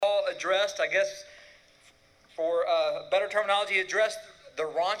addressed, I guess, for better terminology, he addressed the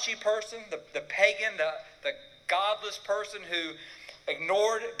raunchy person, the pagan, the godless person who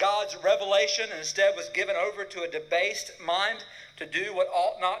ignored God's revelation and instead was given over to a debased mind to do what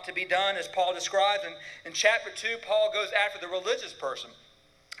ought not to be done, as Paul describes. And in chapter 2, Paul goes after the religious person,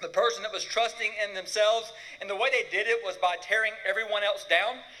 the person that was trusting in themselves. And the way they did it was by tearing everyone else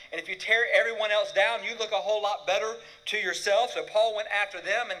down. And if you tear everyone else down, you look a whole lot better to yourself. So Paul went after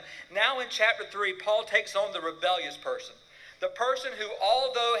them. And now in chapter 3, Paul takes on the rebellious person, the person who,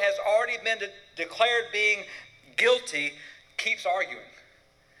 although has already been declared being guilty, keeps arguing.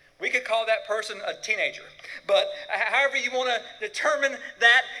 We could call that person a teenager. But however you want to determine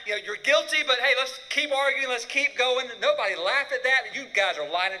that, you're guilty, but hey, let's keep arguing, let's keep going. Nobody laughed at that. You guys are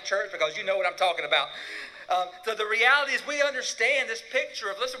lying in church because you know what I'm talking about. So the reality is we understand this picture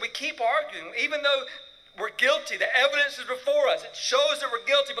of, listen, we keep arguing, even though we're guilty. The evidence is before us. It shows that we're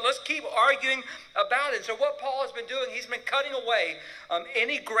guilty, but let's keep arguing about it. So what Paul has been doing, he's been cutting away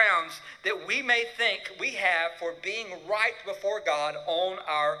any grounds that we may think we have for being right before God on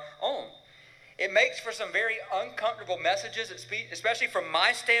our own. It makes for some very uncomfortable messages, especially from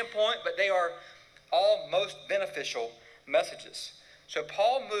my standpoint, but they are all most beneficial messages. So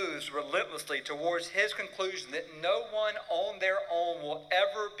Paul moves relentlessly towards his conclusion that no one on their own will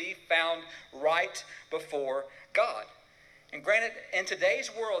ever be found right before God. And granted, in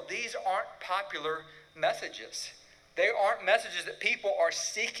today's world, these aren't popular messages. They aren't messages that people are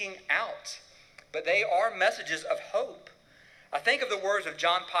seeking out, but they are messages of hope. I think of the words of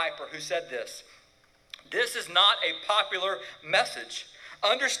John Piper, who said this: "This is not a popular message.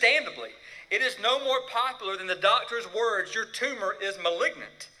 Understandably, it is no more popular than the doctor's words, 'Your tumor is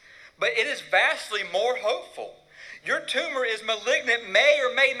malignant.' But it is vastly more hopeful. Your tumor is malignant may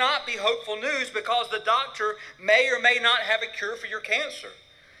or may not be hopeful news because the doctor may or may not have a cure for your cancer.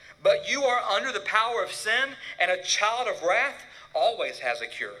 But you are under the power of sin, and a child of wrath always has a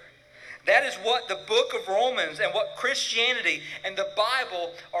cure." That is what the book of Romans and what Christianity and the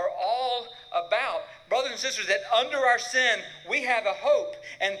Bible are all about. Brothers and sisters, that under our sin, we have a hope.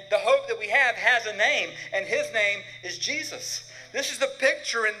 And the hope that we have has a name, and his name is Jesus. This is the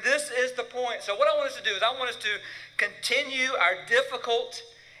picture, and this is the point. So what I want us to do is I want us to continue our difficult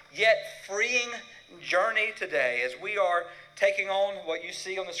yet freeing journey today as we are taking on what you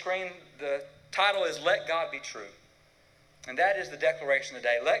see on the screen. The title is Let God Be True. And that is the declaration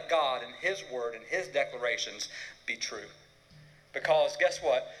today. Let God and his word and his declarations be true. Because guess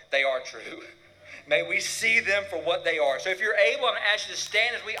what? They are true. May we see them for what they are. So if you're able, I'm going to ask you to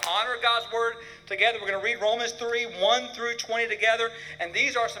stand as we honor God's word together. We're going to read Romans 3, 1 through 20 together. And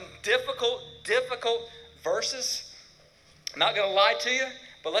these are some difficult verses. I'm not going to lie to you,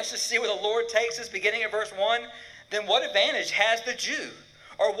 but let's just see where the Lord takes us, beginning at verse 1. Then what advantage has the Jew?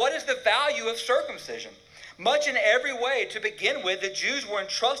 Or what is the value of circumcision? Much in every way. To begin with, the Jews were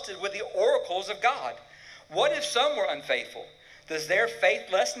entrusted with the oracles of God. What if some were unfaithful? Does their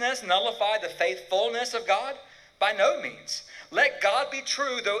faithlessness nullify the faithfulness of God? By no means. Let God be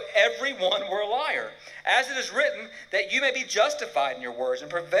true, though every one were a liar. As it is written, that you may be justified in your words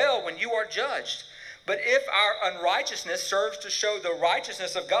and prevail when you are judged. But if our unrighteousness serves to show the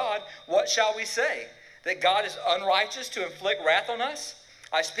righteousness of God, what shall we say? That God is unrighteous to inflict wrath on us?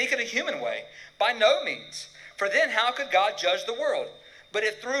 I speak in a human way. By no means. For then how could God judge the world? But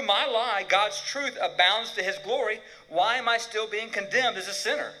if through my lie God's truth abounds to his glory, why am I still being condemned as a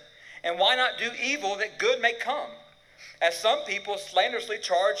sinner? And why not do evil that good may come? As some people slanderously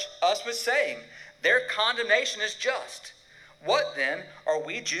charge us with saying, their condemnation is just. What then? Are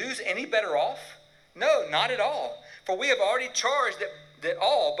we Jews any better off? No, not at all. For we have already charged that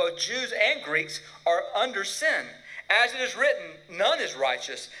all, both Jews and Greeks, are under sin. As it is written, none is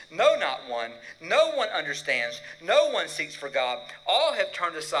righteous, no, not one. No one understands, no one seeks for God. All have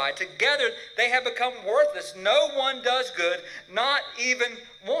turned aside. Together they have become worthless. No one does good, not even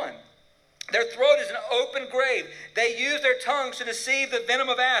one. Their throat is an open grave. They use their tongues to deceive. The venom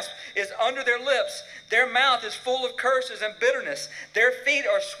of asp is under their lips. Their mouth is full of curses and bitterness. Their feet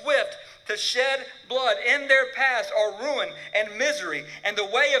are swift to shed blood. In their paths are ruin and misery, and the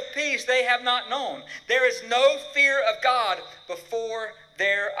way of peace they have not known. There is no fear of God before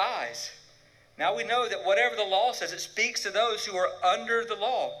their eyes. Now we know that whatever the law says, it speaks to those who are under the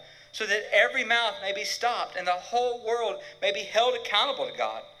law, so that every mouth may be stopped and the whole world may be held accountable to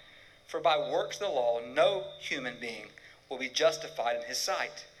God. For by works of the law, no human being will be justified in his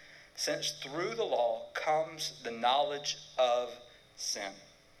sight, since through the law comes the knowledge of sin.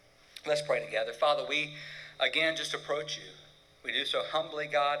 Let's pray together. Father, we again just approach you. We do so humbly,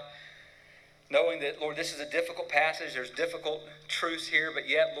 God, knowing that, Lord, this is a difficult passage. There's difficult truths here, but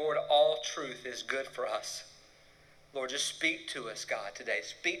yet, Lord, all truth is good for us. Lord, just speak to us, God, today.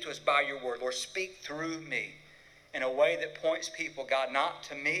 Speak to us by your word. Lord, speak through me in a way that points people, God, not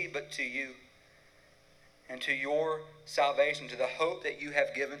to me, but to you and to your salvation, to the hope that you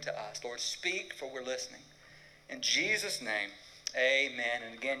have given to us. Lord, speak, for we're listening. In Jesus' name, amen.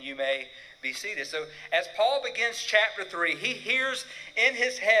 And again, you may be seated. So as Paul begins chapter 3, he hears in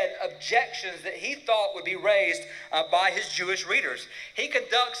his head objections that he thought would be raised by his Jewish readers. He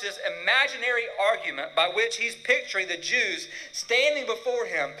conducts this imaginary argument by which he's picturing the Jews standing before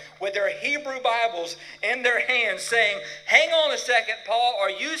him with their Hebrew Bibles in their hands saying, hang on a second, Paul, are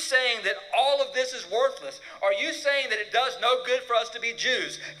you saying that all of this is worthless? Are you saying that it does no good for us to be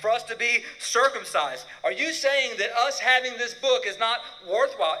Jews, for us to be circumcised? Are you saying that us having this book is not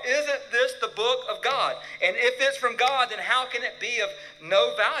worthwhile? Isn't this the book of God? And if it's from God, then how can it be of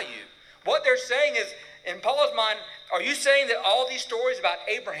no value? What they're saying is, in Paul's mind, are you saying that all these stories about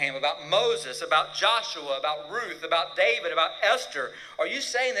Abraham, about Moses, about Joshua, about Ruth, about David, about Esther, are you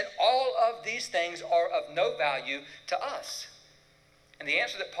saying that all of these things are of no value to us? And the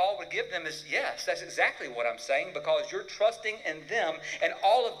answer that Paul would give them is yes, that's exactly what I'm saying, because you're trusting in them, and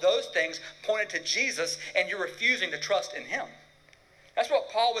all of those things pointed to Jesus, and you're refusing to trust in him. That's what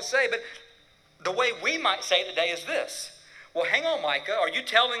Paul would say, but the way we might say it today is this. Well, hang on, Micah. Are you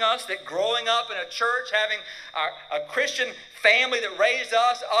telling us that growing up in a church, having a Christian family that raised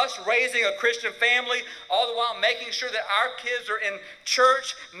us raising a Christian family, all the while making sure that our kids are in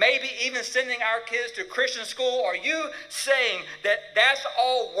church, maybe even sending our kids to Christian school, are you saying that that's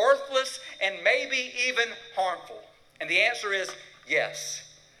all worthless and maybe even harmful? And the answer is yes.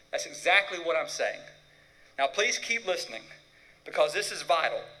 That's exactly what I'm saying. Now, please keep listening, because this is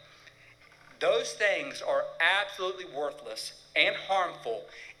vital. Those things are absolutely worthless and harmful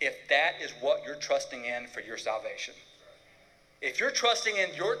if that is what you're trusting in for your salvation. If you're trusting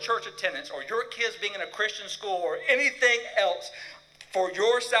in your church attendance or your kids being in a Christian school or anything else for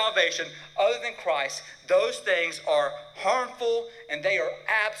your salvation other than Christ, those things are harmful and they are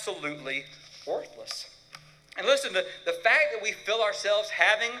absolutely worthless. And listen, the fact that we feel ourselves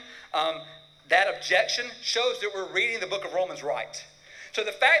having that objection shows that we're reading the book of Romans right. So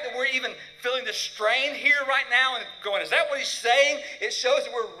the fact that we're even feeling the strain here right now and going, is that what he's saying? It shows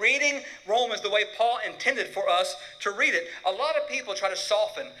that we're reading Romans the way Paul intended for us to read it. A lot of people try to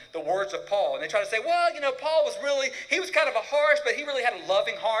soften the words of Paul. And they try to say, well, Paul he was kind of a harsh, but he really had a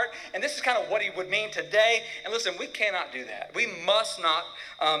loving heart. And this is kind of what he would mean today. And listen, we cannot do that. We must not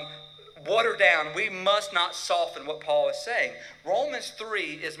water down. We must not soften what Paul is saying. Romans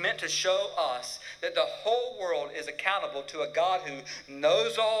 3 is meant to show us that the whole world is accountable to a God who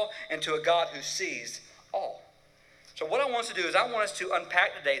knows all and to a God who sees all. So what I want us to do is I want us to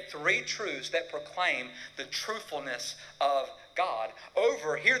unpack today 3 truths that proclaim the truthfulness of God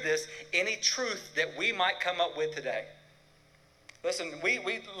over, hear this, any truth that we might come up with today. Listen, we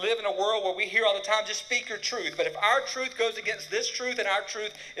live in a world where we hear all the time, just speak your truth. But if our truth goes against this truth, then our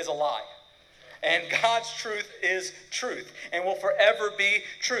truth is a lie. And God's truth is truth and will forever be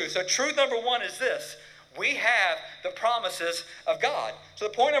true. So truth number 1 is this. We have the promises of God. So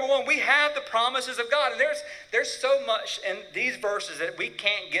the point number 1, we have the promises of God. And there's so much in these verses that we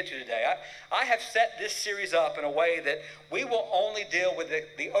can't get to today. I have set this series up in a way that we will only deal with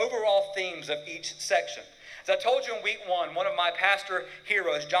the overall themes of each section. As I told you in week 1, one of my pastor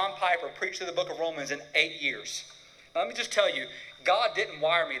heroes, John Piper, preached through the book of Romans in 8 years. Now, let me just tell you, God didn't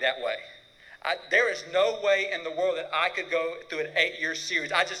wire me that way. There is no way in the world that I could go through an 8-year series.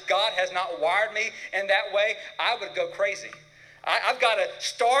 God has not wired me in that way. I would go crazy. I've got to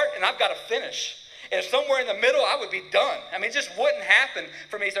start and I've got to finish. And somewhere in the middle, I would be done. It just wouldn't happen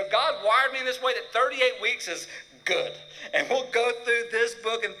for me. So God wired me in this way that 38 weeks is good. And we'll go through this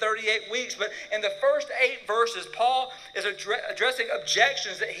book in 38 weeks. But in the first 8 verses, Paul is addressing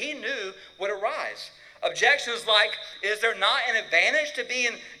objections that he knew would arise. Objections like, is there not an advantage to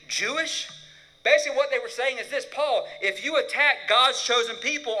being Jewish? Basically what they were saying is this, Paul, if you attack God's chosen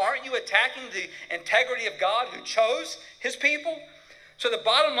people, aren't you attacking the integrity of God who chose his people? So the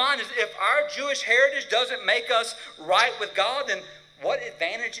bottom line is, if our Jewish heritage doesn't make us right with God, then what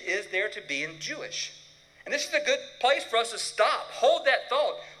advantage is there to being Jewish? And this is a good place for us to stop. Hold that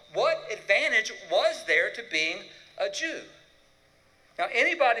thought. What advantage was there to being a Jew? Now,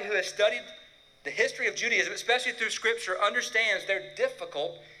 anybody who has studied the history of Judaism, especially through Scripture, understands their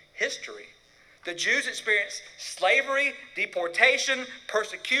difficult history. The Jews experienced slavery, deportation,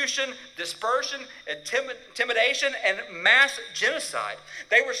 persecution, dispersion, intimidation, and mass genocide.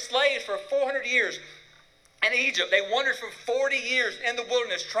 They were slaves for 400 years. in Egypt. They wandered for 40 years in the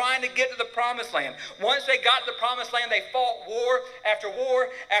wilderness trying to get to the promised land. Once they got to the promised land, they fought war after war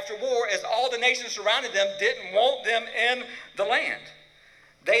after war as all the nations surrounded them didn't want them in the land.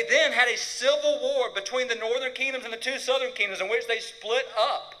 They then had a civil war between the northern kingdoms and the two southern kingdoms in which they split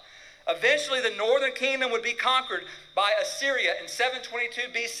up. Eventually, the northern kingdom would be conquered by Assyria in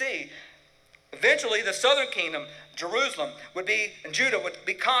 722 BC. Eventually, the southern kingdom, Jerusalem, and Judah would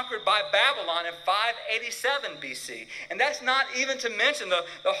be conquered by Babylon in 587 BC. And that's not even to mention the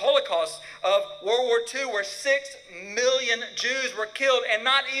Holocaust of World War II, where 6 million Jews were killed, and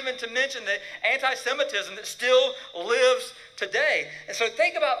not even to mention the anti-Semitism that still lives today. And so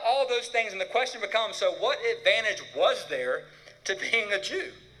think about all those things, and the question becomes, so what advantage was there to being a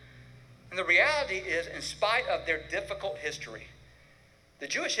Jew? And the reality is, in spite of their difficult history, the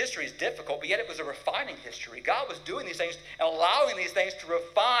Jewish history is difficult, but yet it was a refining history. God was doing these things and allowing these things to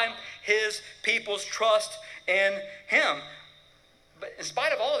refine his people's trust in him. But in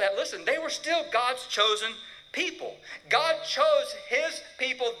spite of all of that, listen, they were still God's chosen people. God chose his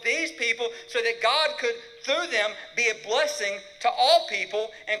people, these people, so that God could, through them, be a blessing to all people,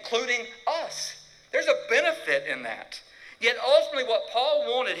 including us. There's a benefit in that. Yet ultimately what Paul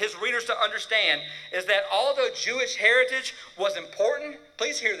wanted his readers to understand is that although Jewish heritage was important,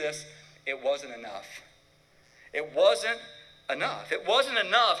 please hear this, it wasn't enough. It wasn't enough. It wasn't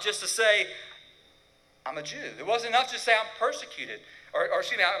enough just to say, I'm a Jew. It wasn't enough just to say I'm persecuted or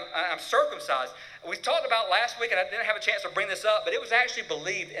excuse me, I'm circumcised. We talked about last week, and I didn't have a chance to bring this up, but it was actually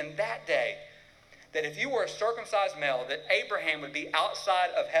believed in that day that if you were a circumcised male, that Abraham would be outside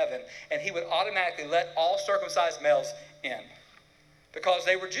of heaven and he would automatically let all circumcised males in because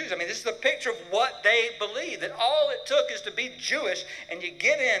they were Jews. I mean, this is a picture of what they believed, that all it took is to be Jewish and you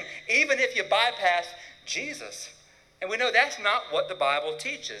get in even if you bypass Jesus. And we know that's not what the Bible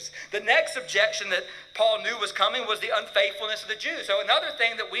teaches. The next objection that Paul knew was coming was the unfaithfulness of the Jews. So another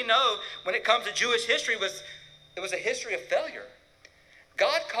thing that we know when it comes to Jewish history was it was a history of failure.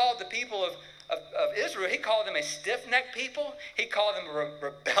 God called the people of Israel, he called them a stiff-necked people. He called them a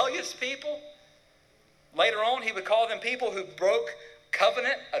rebellious people. Later on, he would call them people who broke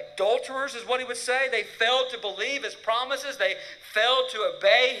covenant. Adulterers is what he would say. They failed to believe his promises. They failed to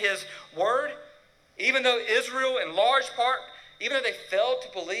obey his word. Even though Israel, in large part, even though they failed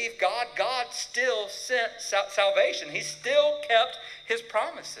to believe God, God still sent salvation. He still kept his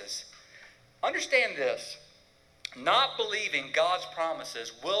promises. Understand this. Not believing God's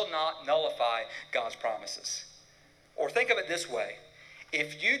promises will not nullify God's promises. Or think of it this way.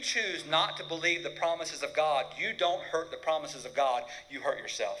 If you choose not to believe the promises of God, you don't hurt the promises of God, you hurt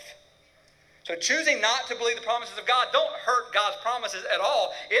yourself. So choosing not to believe the promises of God don't hurt God's promises at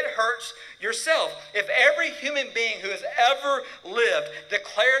all. It hurts yourself. If every human being who has ever lived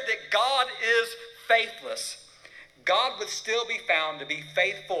declared that God is faithless, God would still be found to be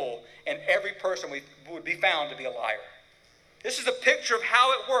faithful, and every person would be found to be a liar. This is a picture of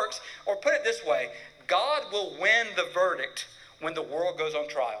how it works. Or put it this way, God will win the verdict when the world goes on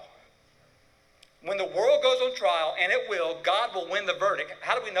trial. When the world goes on trial, and it will, God will win the verdict.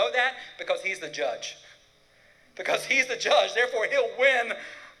 How do we know that? Because he's the judge. Because he's the judge, therefore he'll win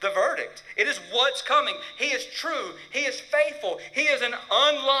the verdict. It is what's coming. He is true. He is faithful. He is an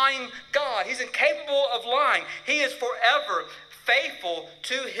unlying God. He's incapable of lying. He is forever faithful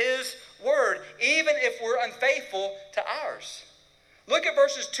to his word, even if we're unfaithful to ours. Look at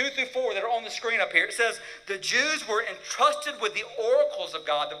verses 2 through 4 that are on the screen up here. It says, the Jews were entrusted with the oracles of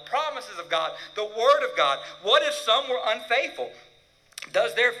God, the promises of God, the word of God. What if some were unfaithful?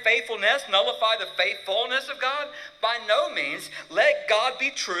 Does their faithfulness nullify the faithfulness of God? By no means. Let God be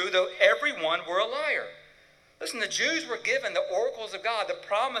true, though everyone were a liar. Listen, the Jews were given the oracles of God, the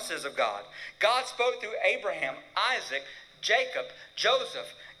promises of God. God spoke through Abraham, Isaac, Jacob,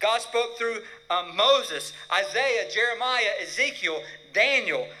 Joseph. God spoke through Moses, Isaiah, Jeremiah, Ezekiel,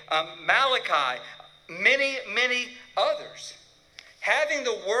 Daniel, Malachi, many, many others. Having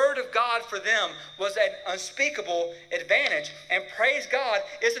the word of God for them was an unspeakable advantage. And praise God,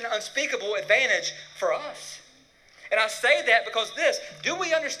 it's an unspeakable advantage for us. And I say that because do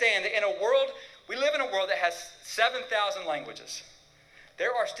we understand that we live in a world that has 7,000 languages.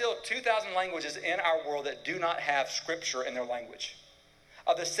 There are still 2,000 languages in our world that do not have scripture in their language.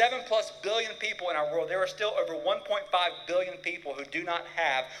 Of the 7+ billion people in our world, there are still over 1.5 billion people who do not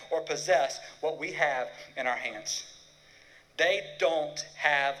have or possess what we have in our hands. They don't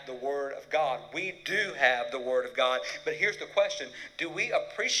have the word of God. We do have the word of God. But here's the question. Do we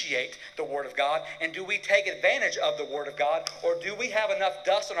appreciate the word of God? And do we take advantage of the word of God? Or do we have enough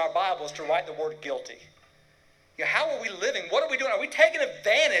dust on our Bibles to write the word guilty? How are we living? What are we doing? Are we taking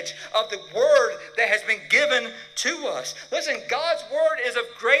advantage of the word that has been given to us? Listen, God's word is of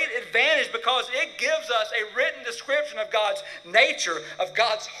great advantage because it gives us a written description of God's nature, of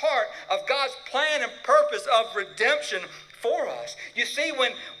God's heart, of God's plan and purpose of redemption for us. You see,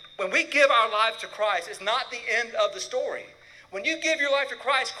 when we give our lives to Christ, it's not the end of the story. When you give your life to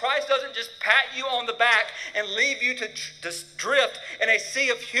Christ, Christ doesn't just pat you on the back and leave you to drift in a sea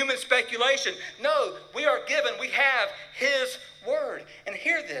of human speculation. No, we are given, we have his word. And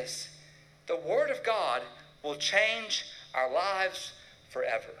hear this, the word of God will change our lives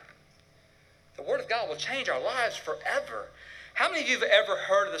forever. The word of God will change our lives forever. How many of you have ever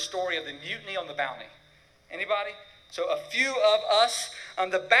heard of the story of the mutiny on the Bounty? Anybody? So a few of us,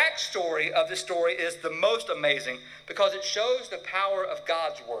 the backstory of this story is the most amazing because it shows the power of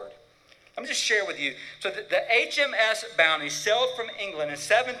God's word. Let me just share with you. So the HMS Bounty sailed from England in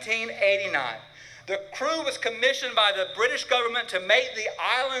 1789. The crew was commissioned by the British government to make the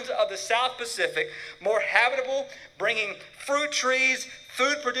islands of the South Pacific more habitable, bringing fruit trees,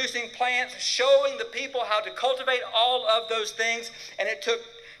 food-producing plants, showing the people how to cultivate all of those things. And it took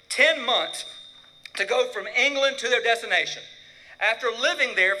 10 months to go from England to their destination. After living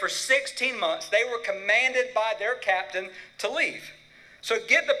there for 16 months, they were commanded by their captain to leave. So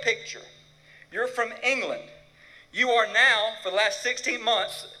get the picture. You're from England. You are now, for the last 16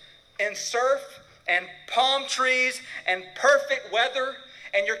 months, in surf and palm trees and perfect weather.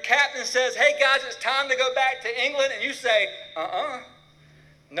 And your captain says, hey guys, it's time to go back to England. And you say,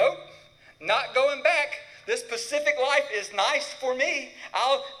 nope, not going back. This Pacific life is nice for me.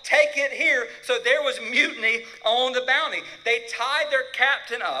 I'll take it here. So there was mutiny on the Bounty. They tied their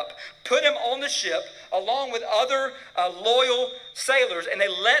captain up, put him on the ship along with other loyal sailors, and they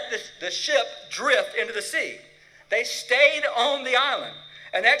let the ship drift into the sea. They stayed on the island.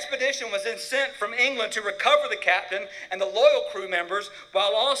 An expedition was then sent from England to recover the captain and the loyal crew members,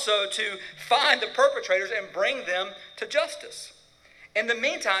 while also to find the perpetrators and bring them to justice. In the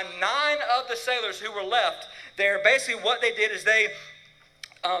meantime, 9 of the sailors who were left there, basically what they did is they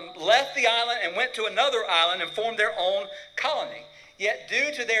left the island and went to another island and formed their own colony. Yet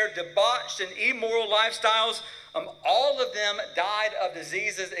due to their debauched and immoral lifestyles, all of them died of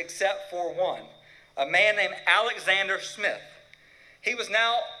diseases except for one, a man named Alexander Smith. He was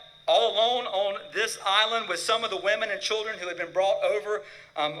now all alone on this island with some of the women and children who had been brought over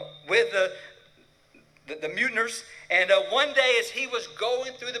with the mutineers. And one day as he was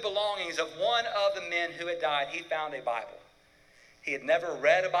going through the belongings of one of the men who had died, he found a Bible. He had never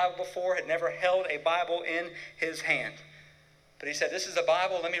read a Bible before, had never held a Bible in his hand. But he said, this is a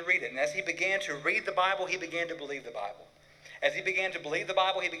Bible, let me read it. And as he began to read the Bible, he began to believe the Bible. As he began to believe the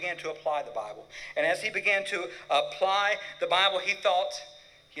Bible, he began to apply the Bible. And as he began to apply the Bible, he thought,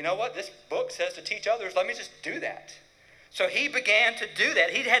 you know what, this book says to teach others, let me just do that. So he began to do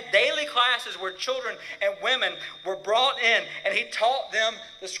that. He had daily classes where children and women were brought in, and he taught them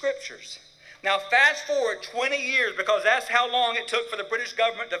the scriptures. Now fast forward 20 years, because that's how long it took for the British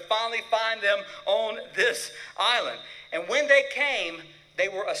government to finally find them on this island. And when they came, they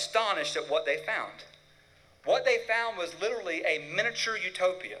were astonished at what they found. What they found was literally a miniature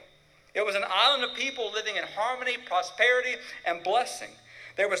utopia. It was an island of people living in harmony, prosperity, and blessing.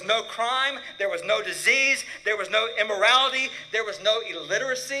 There was no crime, there was no disease, there was no immorality, there was no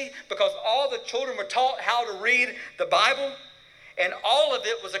illiteracy, because all the children were taught how to read the Bible. And all of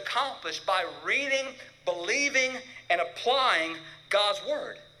it was accomplished by reading, believing, and applying God's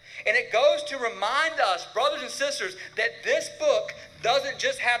word. And it goes to remind us, brothers and sisters, that this book doesn't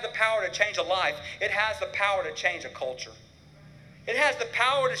just have the power to change a life, it has the power to change a culture. It has the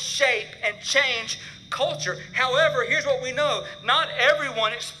power to shape and change culture. However, here's what we know. Not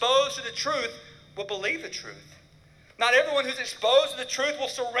everyone exposed to the truth will believe the truth. Not everyone who's exposed to the truth will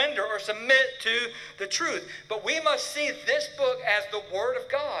surrender or submit to the truth. But we must see this book as the Word of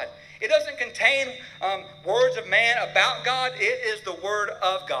God. It doesn't contain words of man about God. It is the Word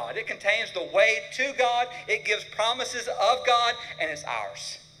of God. It contains the way to God. It gives promises of God, and it's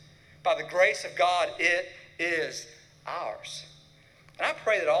ours. By the grace of God, it is ours. And I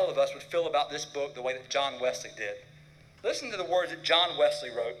pray that all of us would feel about this book the way that John Wesley did. Listen to the words that John Wesley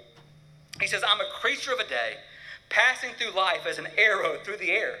wrote. He says, I'm a creature of a day, passing through life as an arrow through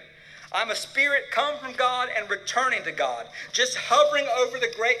the air. I'm a spirit come from God and returning to God, just hovering over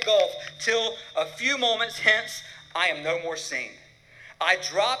the great gulf till a few moments hence I am no more seen. I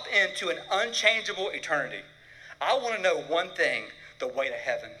drop into an unchangeable eternity. I want to know one thing, the way to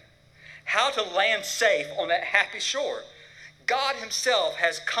heaven. How to land safe on that happy shore. God himself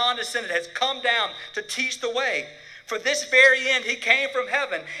has condescended, has come down to teach the way. For this very end he came from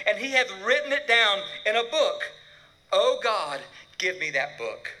heaven, and he hath written it down in a book. Oh God, give me that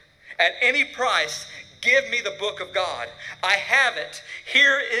book. At any price, give me the book of God. I have it.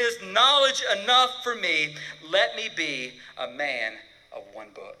 Here is knowledge enough for me. Let me be a man of one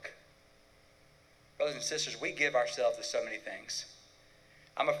book. Brothers and sisters, we give ourselves to so many things.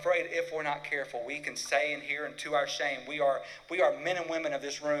 I'm afraid if we're not careful, we can say in here, and to our shame, we are men and women of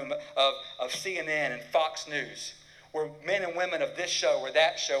this room, of CNN and Fox News. We're men and women of this show or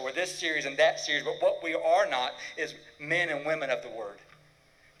that show or this series and that series. But what we are not is men and women of the Word.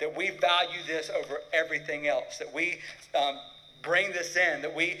 That we value this over everything else. That we bring this in.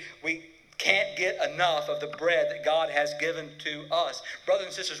 That we can't get enough of the bread that God has given to us. Brothers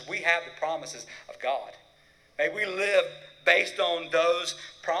and sisters, we have the promises of God. May we live based on those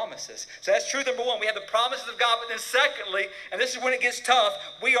promises. So that's truth number one. We have the promises of God. But then secondly, and this is when it gets tough,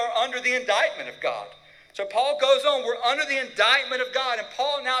 we are under the indictment of God. So Paul goes on, we're under the indictment of God. And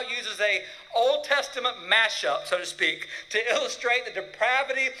Paul now uses a Old Testament mashup, so to speak, to illustrate the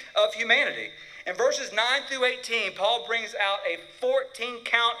depravity of humanity. In verses 9 through 18, Paul brings out a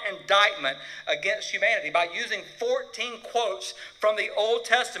 14-count indictment against humanity by using 14 quotes from the Old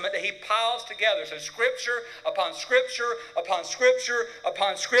Testament that he piles together. So scripture upon scripture upon scripture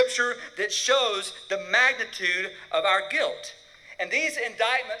upon scripture that shows the magnitude of our guilt. And these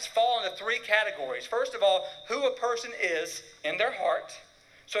indictments fall into three categories. First of all, who a person is in their heart.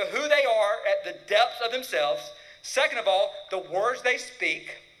 So who they are at the depths of themselves. Second of all, the words they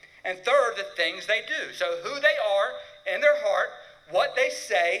speak. And third, the things they do. So who they are in their heart, what they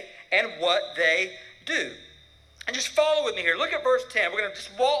say, and what they do. And just follow with me here. Look at verse 10. We're going to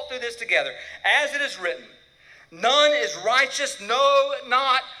just walk through this together. As it is written, none is righteous, no,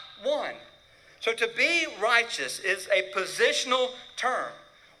 not one. So to be righteous is a positional term.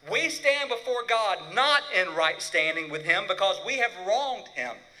 We stand before God not in right standing with Him because we have wronged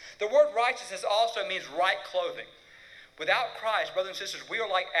Him. The word righteousness also means right clothing. Without Christ, brothers and sisters, we are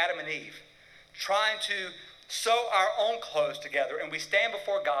like Adam and Eve, trying to sew our own clothes together, and we stand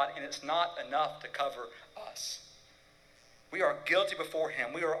before God, and it's not enough to cover us. We are guilty before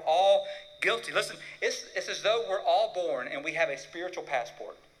Him. We are all guilty. Listen, it's as though we're all born and we have a spiritual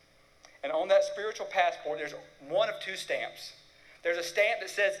passport. And on that spiritual passport, there's one of two stamps. There's a stamp that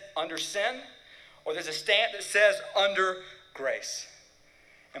says under sin, or there's a stamp that says under grace.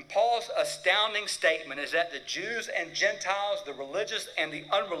 And Paul's astounding statement is that the Jews and Gentiles, the religious and the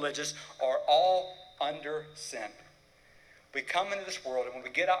unreligious, are all under sin. We come into this world, and when we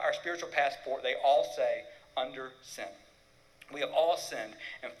get out our spiritual passport, they all say, under sin. We have all sinned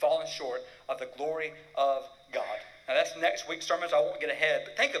and fallen short of the glory of God. Now that's next week's sermon, so I won't get ahead,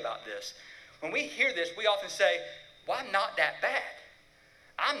 but think about this. When we hear this, we often say, well, I'm not that bad.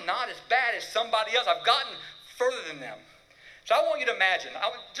 I'm not as bad as somebody else. I've gotten further than them. So I want you to imagine,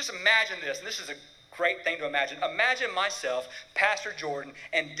 just imagine this, and this is a great thing to imagine. Imagine myself, Pastor Jordan,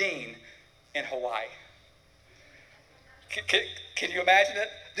 and Dean in Hawaii. Can you imagine it?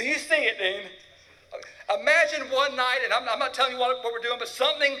 Do you see it, Dean? Imagine one night, and I'm not telling you what we're doing, but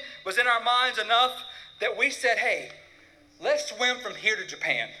something was in our minds enough that we said, hey, let's swim from here to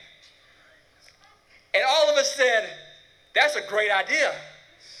Japan. And all of us said, that's a great idea.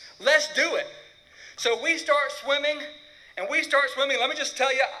 Let's do it. So we start swimming, and we start swimming. Let me just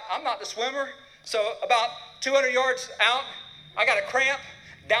tell you, I'm not the swimmer. So about 200 yards out, I got a cramp.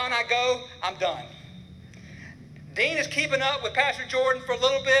 Down I go. I'm done. Dean is keeping up with Pastor Jordan for a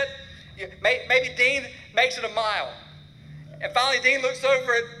little bit. Maybe Dean makes it a mile. And finally, Dean looks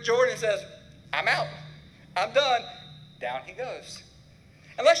over at Jordan and says, I'm out. I'm done. Down he goes.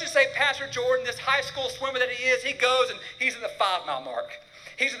 And let's just say Pastor Jordan, this high school swimmer that he is, he goes and he's at the 5-mile mark.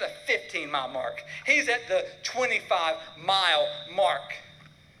 He's at the 15-mile mark. He's at the 25-mile mark.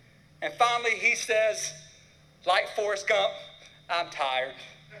 And finally he says, like Forrest Gump, I'm tired.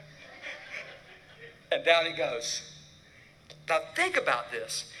 And down he goes. Now think about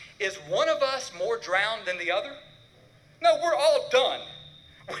this. Is one of us more drowned than the other? No, we're all done.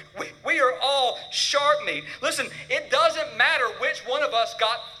 We are all shark meat. Listen, it doesn't matter which one of us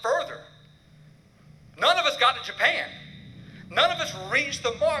got further. None of us got to Japan. None of us reached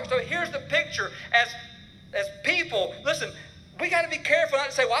the mark. So here's the picture. As people, listen, we got to be careful not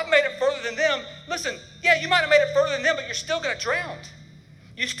to say, well, I've made it further than them. Listen, yeah, you might have made it further than them, but you're still going to drown.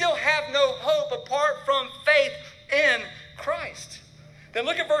 You still have no hope apart from faith in Christ. Then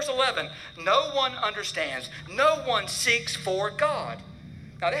look at verse 11. No one understands. No one seeks for God.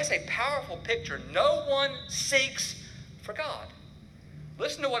 Now that's a powerful picture. No one seeks for God.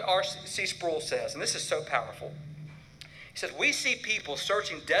 Listen to what R.C. Sproul says, and this is so powerful. He says, we see people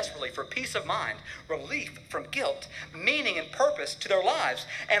searching desperately for peace of mind, relief from guilt, meaning and purpose to their lives,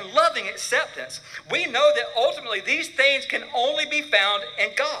 and loving acceptance. We know that ultimately these things can only be found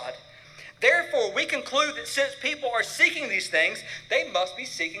in God. Therefore, we conclude that since people are seeking these things, they must be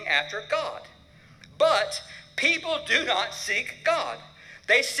seeking after God. But people do not seek God.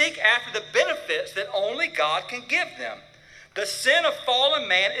 They seek after the benefits that only God can give them. The sin of fallen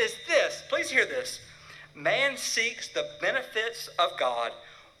man is this. Please hear this. Man seeks the benefits of God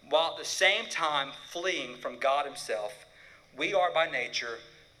while at the same time fleeing from God himself. We are by nature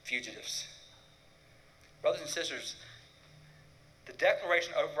fugitives. Brothers and sisters, the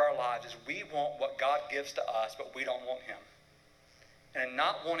declaration over our lives is we want what God gives to us, but we don't want him. And in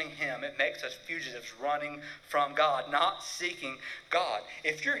not wanting him, it makes us fugitives running from God, not seeking God.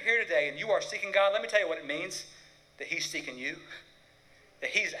 If you're here today and you are seeking God, let me tell you what it means. That he's seeking you. That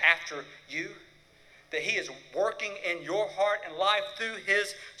he's after you. That he is working in your heart and life through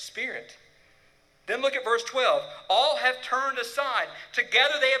his Spirit. Then look at verse 12. All have turned aside.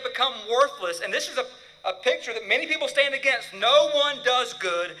 Together they have become worthless. And this is a picture that many people stand against. No one does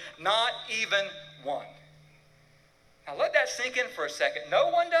good, not even one. Now let that sink in for a second. No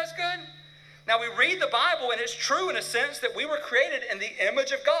one does good? Now we read the Bible and it's true in a sense that we were created in the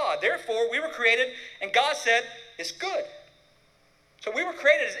image of God. Therefore we were created and God said it's good. So we were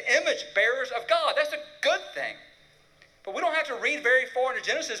created as image bearers of God. That's a good thing. But we don't have to read very far into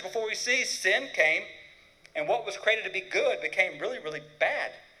Genesis before we see sin came and what was created to be good became really, really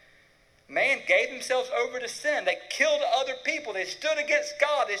bad. Man gave themselves over to sin. They killed other people. They stood against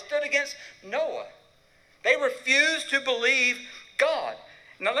God. They stood against Noah. They refused to believe God.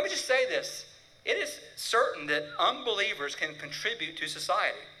 Now let me just say this. It is certain that unbelievers can contribute to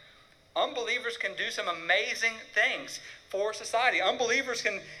society. Unbelievers can do some amazing things for society. Unbelievers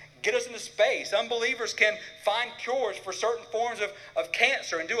can get us into space. Unbelievers can find cures for certain forms of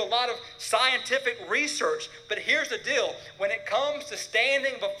cancer and do a lot of scientific research. But here's the deal. When it comes to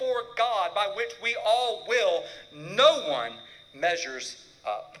standing before God, by which we all will, no one measures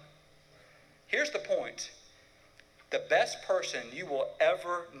up. Here's the point. The best person you will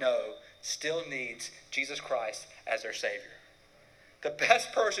ever know still needs Jesus Christ as their Savior. The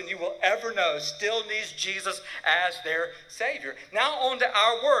best person you will ever know still needs Jesus as their Savior. Now on to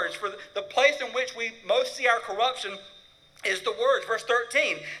our words. For the place in which we most see our corruption is the words. Verse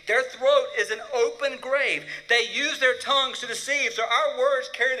 13. Their throat is an open grave. They use their tongues to deceive. So our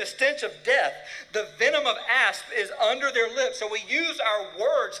words carry the stench of death. The venom of asp is under their lips. So we use our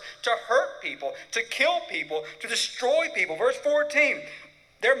words to hurt people, to kill people, to destroy people. Verse 14.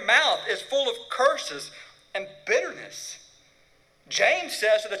 Their mouth is full of curses and bitterness. James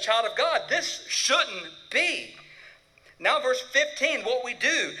says to the child of God, this shouldn't be. Now verse 15, what we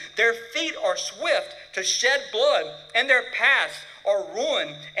do. Their feet are swift to shed blood, and their paths are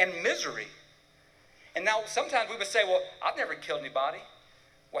ruin and misery. And now sometimes we would say, well, I've never killed anybody.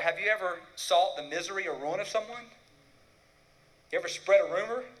 Well, have you ever sought the misery or ruin of someone? You ever spread a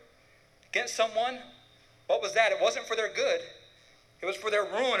rumor against someone? What was that? It wasn't for their good. It was for their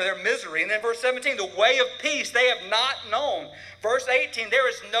ruin or their misery. And then verse 17, the way of peace they have not known. Verse 18, there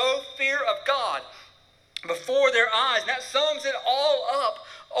is no fear of God before their eyes. And that sums it all up.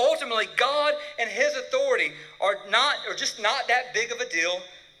 Ultimately, God and his authority are just not that big of a deal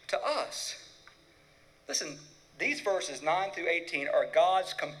to us. Listen, these verses 9 through 18 are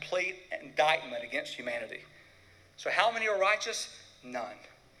God's complete indictment against humanity. So how many are righteous? None.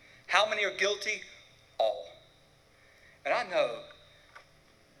 How many are guilty? All. And I know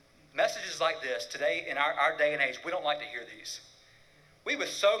messages like this today in our day and age, we don't like to hear these. We would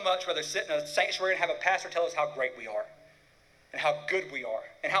so much rather sit in a sanctuary and have a pastor tell us how great we are and how good we are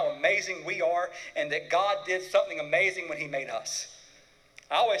and how amazing we are and that God did something amazing when he made us.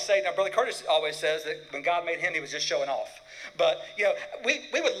 I always say, now Brother Curtis always says that when God made him, he was just showing off. But, we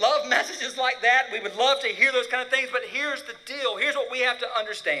would love messages like that. We would love to hear those kind of things. But here's the deal. Here's what we have to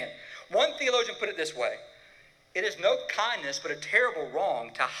understand. One theologian put it this way. It is no kindness but a terrible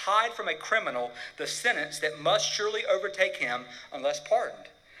wrong to hide from a criminal the sentence that must surely overtake him unless pardoned.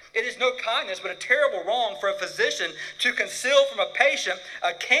 It is no kindness but a terrible wrong for a physician to conceal from a patient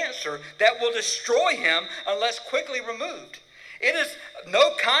a cancer that will destroy him unless quickly removed. It is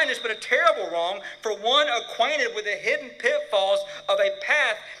no kindness but a terrible wrong for one acquainted with the hidden pitfalls of a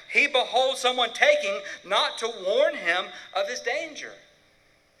path he beholds someone taking not to warn him of his danger.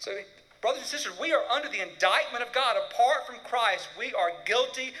 So, brothers and sisters, we are under the indictment of God. Apart from Christ, we are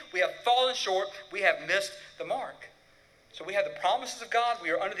guilty. We have fallen short. We have missed the mark. So we have the promises of God. We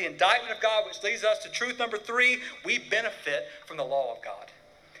are under the indictment of God, which leads us to truth number 3. We benefit from the law of God.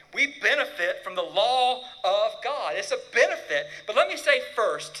 We benefit from the law of God. It's a benefit. But let me say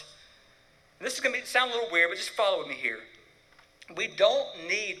first, and this is going to sound a little weird, but just follow with me here. We don't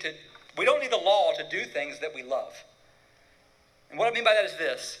need the law to do things that we love. And what I mean by that is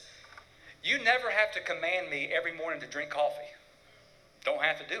this. You never have to command me every morning to drink coffee. Don't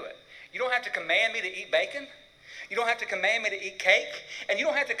have to do it. You don't have to command me to eat bacon. You don't have to command me to eat cake. And you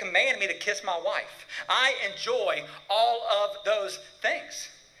don't have to command me to kiss my wife. I enjoy all of those things.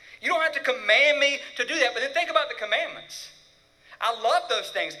 You don't have to command me to do that. But then think about the commandments. I love those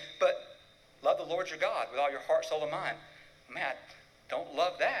things, but love the Lord your God with all your heart, soul, and mind. Man, don't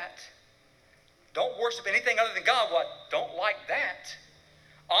love that. Don't worship anything other than God. Well, I don't like that.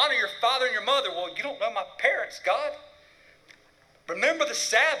 Honor your father and your mother. Well, you don't know my parents, God. Remember the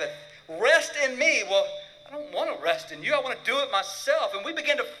Sabbath. Rest in me. Well, I don't want to rest in you. I want to do it myself. And we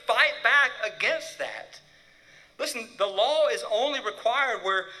begin to fight back against that. Listen, the law is only required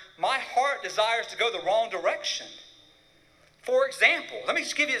where my heart desires to go the wrong direction. For example, let me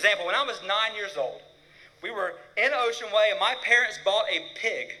just give you an example. When I was 9 years old, we were in Ocean Way, and my parents bought a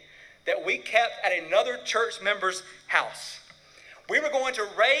pig that we kept at another church member's house. We were going to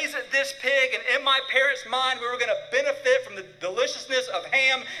raise this pig, and in my parents' mind, we were going to benefit from the deliciousness of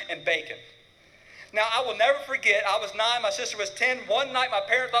ham and bacon. Now, I will never forget, I was 9, my sister was 10. One night, my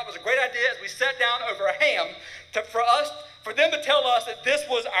parents thought it was a great idea as we sat down over a ham for them to tell us that this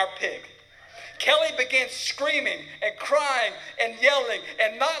was our pig. Kelly began screaming and crying and yelling,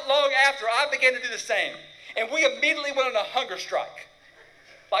 and not long after, I began to do the same. And we immediately went on a hunger strike.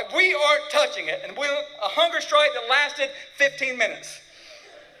 Like, we aren't touching it. And we went a hunger strike that lasted 15 minutes.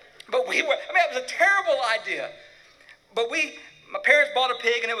 But it was a terrible idea. But my parents bought a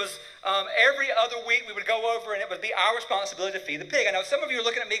pig, and it was every other week we would go over, and it would be our responsibility to feed the pig. I know some of you are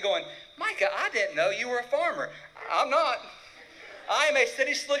looking at me going, Micah, I didn't know you were a farmer. I'm not. I am a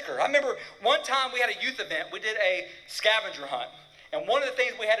city slicker. I remember one time we had a youth event. We did a scavenger hunt. And one of the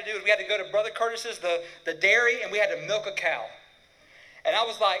things we had to do is we had to go to Brother Curtis's, the dairy, and we had to milk a cow. And I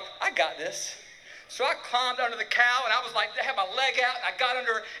was like, I got this. So I climbed under the cow, and I was like, I had my leg out, and I got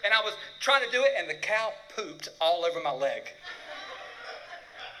under, and I was trying to do it, and the cow pooped all over my leg.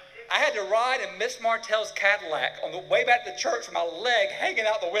 I had to ride in Miss Martell's Cadillac on the way back to the church with my leg hanging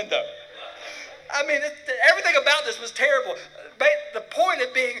out the window. I mean, everything about this was terrible. But the point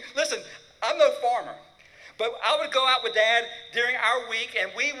of being, listen, I'm no farmer. But I would go out with Dad during our week,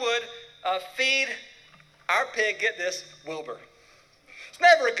 and we would feed our pig, get this, Wilbur. It's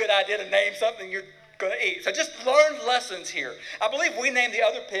never a good idea to name something you're going to eat. So just learn lessons here. I believe we named the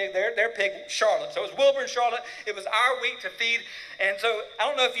other pig, their pig, Charlotte. So it was Wilbur and Charlotte. It was our week to feed. And so I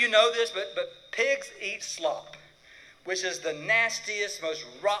don't know if you know this, but pigs eat slop, which is the nastiest, most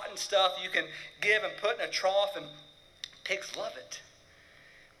rotten stuff you can give and put in a trough, and pigs love it.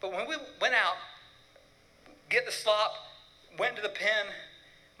 But when we went out, get the slop, went to the pen,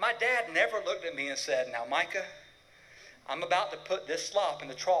 my dad never looked at me and said, now, Micah, I'm about to put this slop in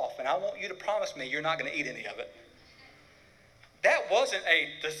the trough, and I want you to promise me you're not going to eat any of it. That wasn't a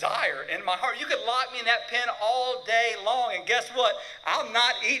desire in my heart. You could lock me in that pen all day long, and guess what? I'm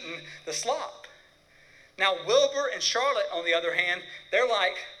not eating the slop. Now, Wilbur and Charlotte, on the other hand, they're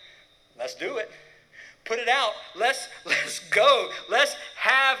like, let's do it. Put it out. Let's go. Let's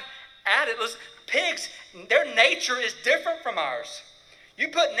have at it. Pigs, their nature is different from ours. You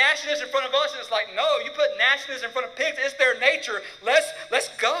put nastiness in front of us, and it's like, no, you put nastiness in front of pigs. It's their nature. Let's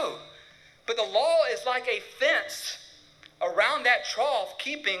go. But the law is like a fence around that trough,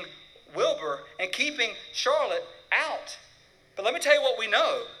 keeping Wilbur and keeping Charlotte out. But let me tell you what we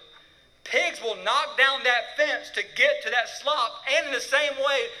know. Pigs will knock down that fence to get to that slop. And in the same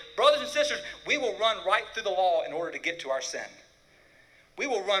way, brothers and sisters, we will run right through the law in order to get to our sin. We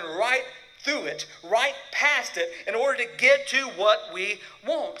will run right through it, right past it, in order to get to what we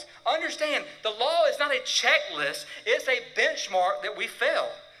want. Understand, the law is not a checklist. It's a benchmark that we fail.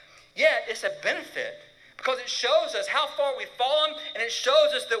 Yet, it's a benefit because it shows us how far we've fallen, and it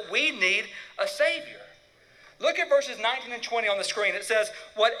shows us that we need a Savior. Look at verses 19 and 20 on the screen. It says,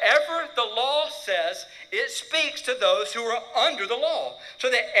 whatever the law says, it speaks to those who are under the law, so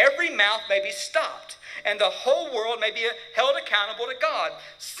that every mouth may be stopped, and the whole world may be held accountable to God,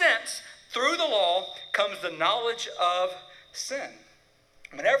 since through the law comes the knowledge of sin.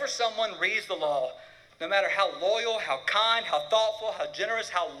 Whenever someone reads the law, no matter how loyal, how kind, how thoughtful, how generous,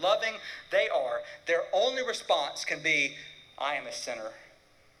 how loving they are, their only response can be, I am a sinner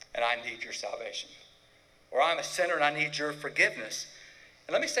and I need your salvation. Or I'm a sinner and I need your forgiveness.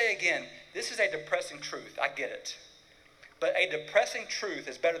 And let me say again, this is a depressing truth. I get it. But a depressing truth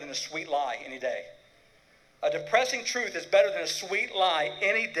is better than a sweet lie any day. A depressing truth is better than a sweet lie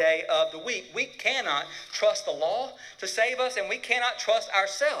any day of the week. We cannot trust the law to save us, and we cannot trust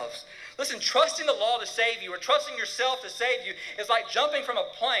ourselves. Listen, trusting the law to save you or trusting yourself to save you is like jumping from a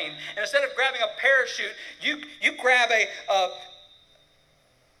plane, and instead of grabbing a parachute, you grab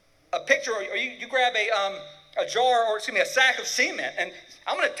a picture, or you grab a jar, or a sack of cement, and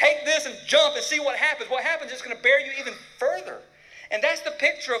I'm going to take this and jump and see what happens. What happens is it's going to bear you even further. And that's the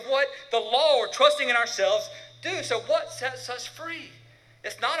picture of what the law or trusting in ourselves do. So what sets us free?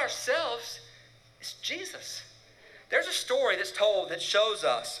 It's not ourselves, it's Jesus. There's a story that's told that shows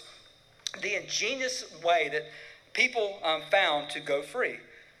us the ingenious way that people found to go free.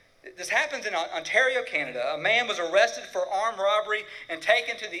 This happens in Ontario, Canada. A man was arrested for armed robbery and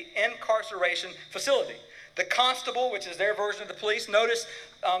taken to the incarceration facility. The constable, which is their version of the police, noticed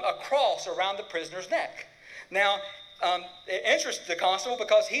a cross around the prisoner's neck. Now, it interested the constable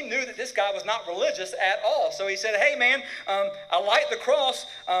because he knew that this guy was not religious at all. So he said, "Hey, man, I like the cross.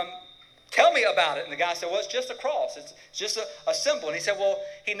 Tell me about it." And the guy said, "Well, it's just a cross. It's just a symbol." And he said, well,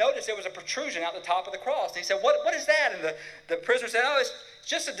 he noticed there was a protrusion out the top of the cross. And he said, what is that? And the prisoner said, "Oh, it's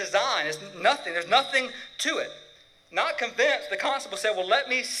just a design. It's nothing. There's nothing to it." Not convinced, the constable said, "Well, let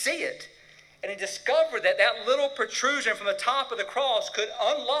me see it." And he discovered that that little protrusion from the top of the cross could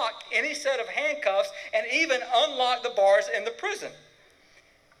unlock any set of handcuffs and even unlock the bars in the prison.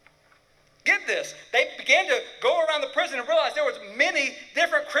 Get this. They began to go around the prison and realize there was many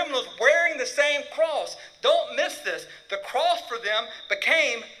different criminals wearing the same cross. Don't miss this. The cross for them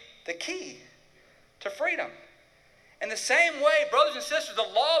became the key to freedom. In the same way, brothers and sisters, the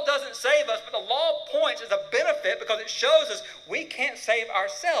law doesn't save us, but the law points as a benefit because it shows us we can't save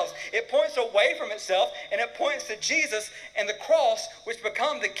ourselves. It points away from itself, and it points to Jesus and the cross, which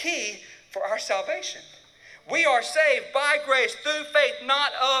become the key for our salvation. We are saved by grace through faith,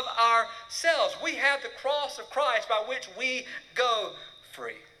 not of ourselves. We have the cross of Christ by which we go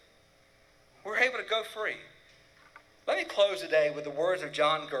free. We're able to go free. Let me close today with the words of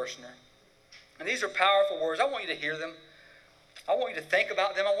John Gerstner. And these are powerful words. I want you to hear them. I want you to think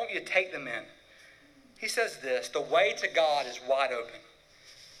about them. I want you to take them in. He says this: "The way to God is wide open.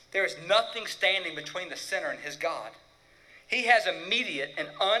 There is nothing standing between the sinner and his God. He has immediate and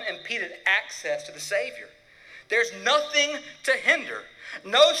unimpeded access to the Savior. There's nothing to hinder.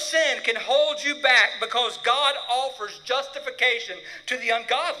 No sin can hold you back because God offers justification to the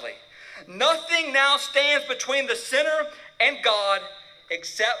ungodly. Nothing now stands between the sinner and God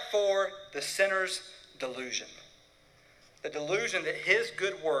except for the sinner's delusion. The delusion that his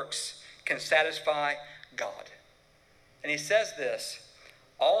good works can satisfy God." And he says this: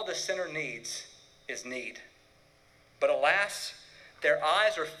 "All the sinner needs is need. But alas, their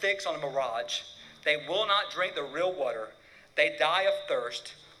eyes are fixed on a mirage. They will not drink the real water. They die of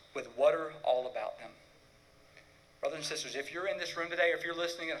thirst with water all about them." Brothers and sisters, if you're in this room today, or if you're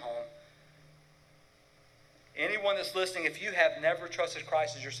listening at home, anyone that's listening, if you have never trusted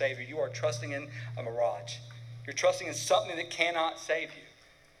Christ as your Savior, you are trusting in a mirage. You're trusting in something that cannot save you.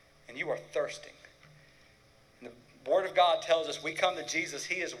 And you are thirsting. And the Word of God tells us we come to Jesus.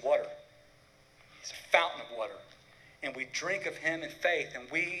 He is water. He's a fountain of water. And we drink of Him in faith, and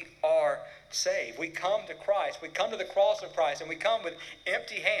we are saved. We come to Christ. We come to the cross of Christ, and we come with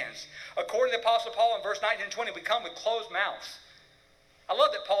empty hands. According to the Apostle Paul in verse 19 and 20, we come with closed mouths. I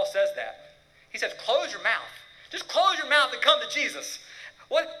love that Paul says that. He says, close your mouth. Just close your mouth and come to Jesus.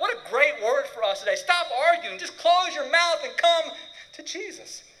 What a great word for us today. Stop arguing. Just close your mouth and come to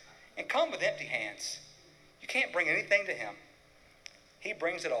Jesus. And come with empty hands. You can't bring anything to Him. He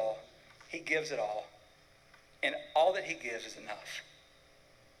brings it all. He gives it all. And all that He gives is enough.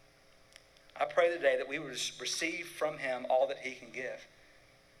 I pray today that we would receive from Him all that He can give.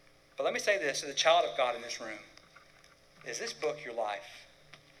 But let me say this to the child of God in this room. Is this book your life?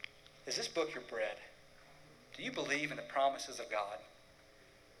 Is this book your bread? Do you believe in the promises of God?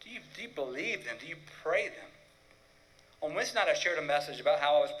 Do you believe them? Do you pray them? On Wednesday night, I shared a message about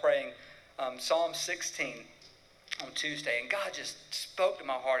how I was praying Psalm 16 on Tuesday, and God just spoke to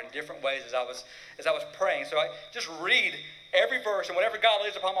my heart in different ways as I was praying. So I just read every verse, and whatever God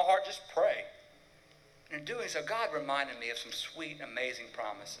lays upon my heart, just pray. And in doing so, God reminded me of some sweet, amazing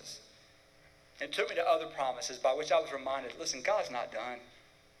promises. And it took me to other promises by which I was reminded, listen, God's not done.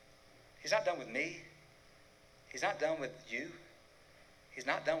 He's not done with me. He's not done with you. He's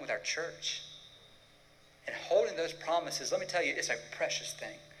not done with our church. And holding those promises, let me tell you, it's a precious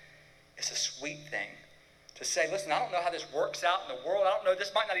thing. It's a sweet thing to say, listen, I don't know how this works out in the world. I don't know,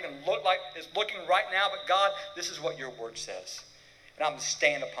 this might not even look like it's looking right now, but God, this is what your word says. And I'm going to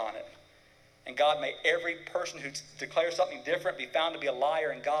stand upon it. And God, may every person who declares something different be found to be a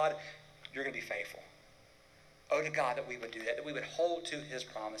liar. And God, you're going to be faithful. Oh, to God that we would do that we would hold to his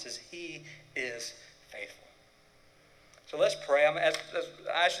promises. He is faithful. So let's pray. I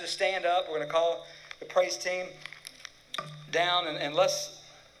ask you to stand up. We're going to call the praise team down, and let's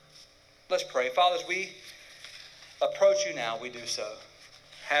pray. Father, as we approach you now, we do so,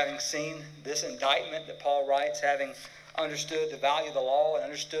 having seen this indictment that Paul writes, having understood the value of the law and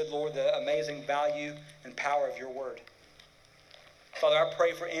understood, Lord, the amazing value and power of your word. Father, I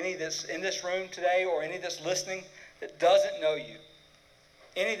pray for any that's in this room today or any that's listening that doesn't know you.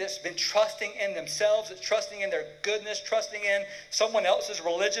 Any that's been trusting in themselves, that's trusting in their goodness, trusting in someone else's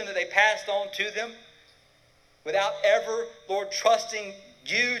religion that they passed on to them without ever, Lord, trusting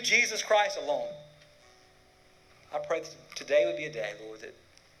you, Jesus Christ, alone. I pray that today would be a day, Lord, that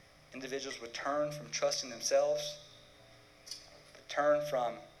individuals would turn from trusting themselves, would turn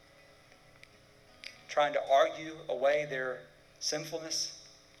from trying to argue away their sinfulness,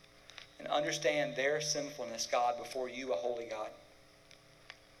 and understand their sinfulness, God, before you, a holy God.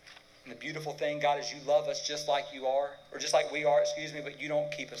 And the beautiful thing, God, is you love us just like you are, or just like we are, but you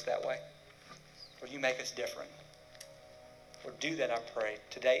don't keep us that way. Or you make us different. Lord, do that, I pray,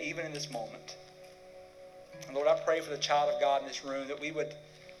 today, even in this moment. And Lord, I pray for the child of God in this room that we would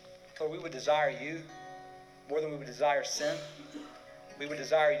desire you more than we would desire sin. We would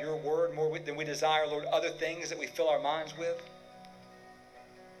desire your word more than we desire, Lord, other things that we fill our minds with.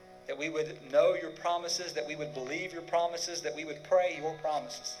 That we would know your promises, that we would believe your promises, that we would pray your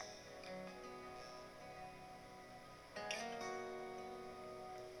promises.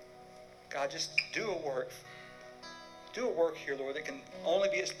 God, just do a work. Do a work here, Lord, that can only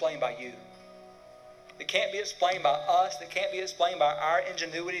be explained by you. That can't be explained by us. That can't be explained by our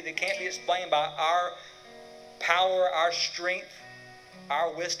ingenuity. That can't be explained by our power, our strength,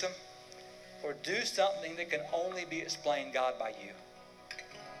 our wisdom. Or do something that can only be explained, God, by you.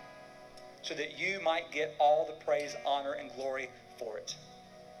 So that you might get all the praise, honor, and glory for it.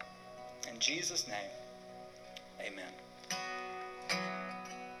 In Jesus' name, amen.